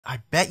I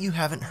bet you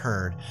haven't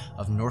heard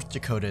of North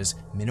Dakota's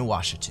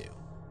Miniwashitu.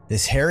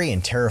 This hairy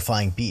and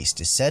terrifying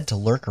beast is said to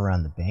lurk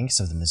around the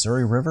banks of the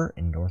Missouri River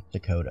in North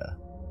Dakota.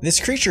 This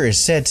creature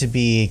is said to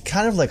be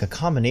kind of like a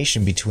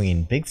combination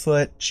between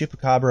Bigfoot,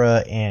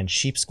 Chupacabra, and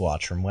Sheep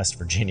Squatch from West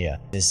Virginia.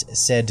 It is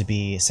said to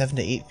be 7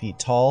 to 8 feet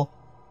tall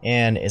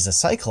and is a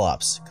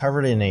cyclops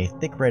covered in a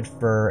thick red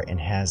fur and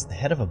has the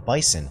head of a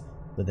bison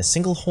with a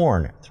single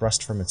horn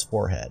thrust from its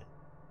forehead.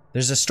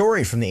 There's a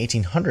story from the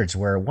 1800s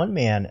where one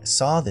man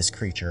saw this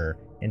creature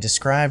and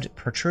described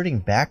protruding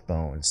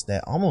backbones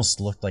that almost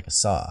looked like a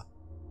saw.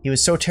 He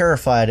was so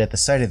terrified at the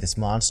sight of this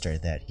monster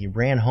that he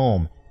ran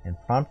home and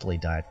promptly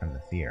died from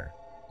the fear.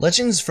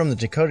 Legends from the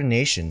Dakota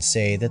Nation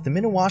say that the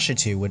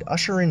Miniwashitu would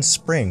usher in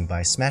spring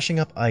by smashing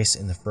up ice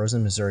in the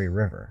frozen Missouri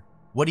River.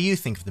 What do you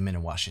think of the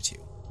Miniwashitu?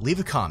 Leave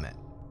a comment.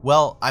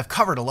 Well, I've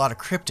covered a lot of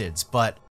cryptids, but